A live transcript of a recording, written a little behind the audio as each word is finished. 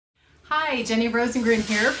Hi, Jenny Rosengren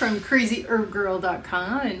here from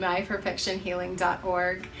crazyherbgirl.com and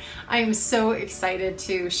myperfectionhealing.org. I am so excited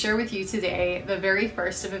to share with you today the very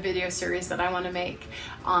first of a video series that I want to make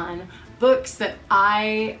on books that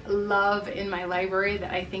I love in my library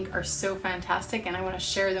that I think are so fantastic, and I want to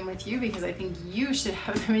share them with you because I think you should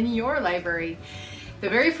have them in your library. The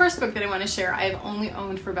very first book that I want to share I've only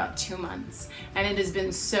owned for about 2 months, and it has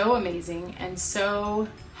been so amazing and so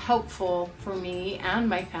helpful for me and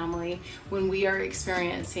my family when we are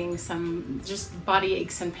experiencing some just body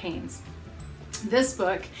aches and pains. This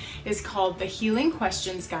book is called The Healing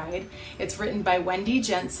Questions Guide. It's written by Wendi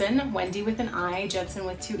Jensen, Wendi with an I, Jensen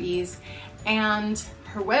with 2 E's, and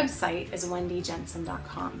her website is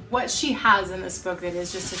wendyjensen.com. What she has in this book that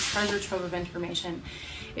is just a treasure trove of information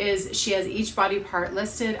is she has each body part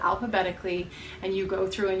listed alphabetically, and you go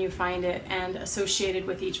through and you find it, and associated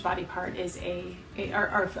with each body part is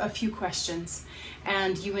are a few questions,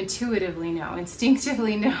 and you intuitively know,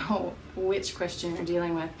 instinctively know which question you're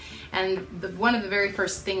dealing with. And one of the very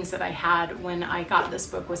first things that I had when I got this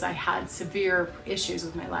book was I had severe issues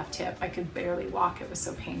with my left hip. I could barely walk, it was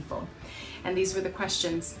so painful. And these were the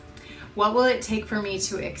questions. What will it take for me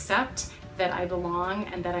to accept that I belong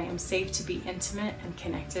and that I am safe to be intimate and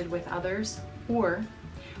connected with others? Or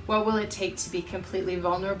what will it take to be completely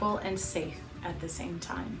vulnerable and safe at the same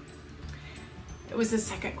time? It was the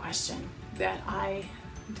second question that I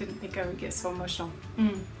didn't think I would get so emotional.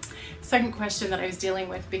 Second question that I was dealing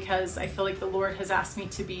with, because I feel like the Lord has asked me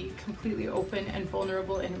to be completely open and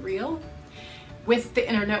vulnerable and real with the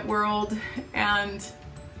internet world, and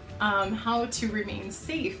how to remain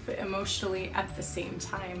safe emotionally at the same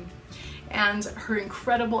time. And her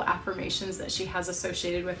incredible affirmations that she has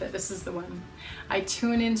associated with it. This is the one. I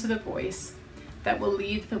tune into the voice that will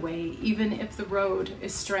lead the way, even if the road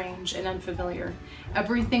is strange and unfamiliar.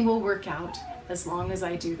 Everything will work out as long as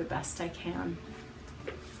I do the best I can.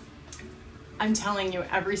 I'm telling you,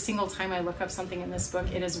 every single time I look up something in this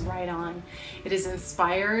book, it is right on. It is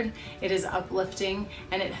inspired, it is uplifting,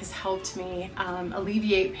 and it has helped me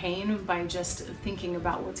alleviate pain by just thinking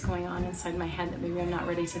about what's going on inside my head that maybe I'm not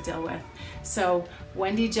ready to deal with. So,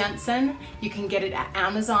 Wendi Jensen, you can get it at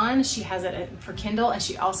Amazon. She has it for Kindle, and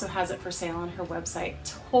she also has it for sale on her website.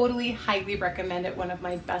 Totally, highly recommend it. One of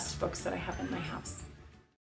my best books that I have in my house.